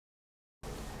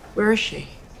Where is she?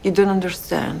 You don't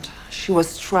understand. She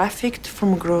was trafficked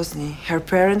from Grozny. Her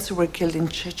parents were killed in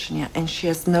Chechnya, and she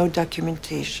has no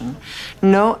documentation.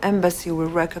 No embassy will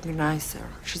recognize her.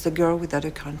 She's a girl without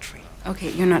a country.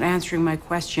 Okay, you're not answering my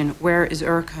question. Where is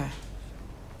Irka?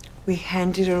 We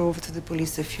handed her over to the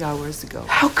police a few hours ago.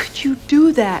 How could you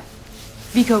do that?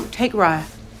 Vico, take Raya.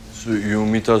 So you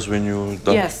meet us when you're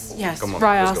done? Yes, yes. Come on,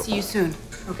 Raya, let's I'll go. see you soon,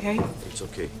 okay? It's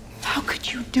okay. How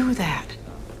could you do that?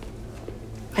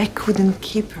 I couldn't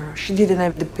keep her. She didn't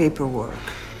have the paperwork.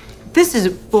 This is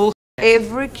bull.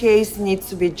 Every case needs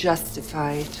to be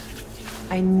justified.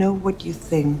 I know what you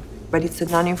think, but it's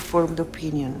an uninformed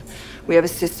opinion. We have a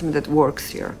system that works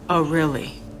here. Oh,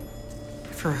 really?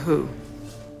 For who?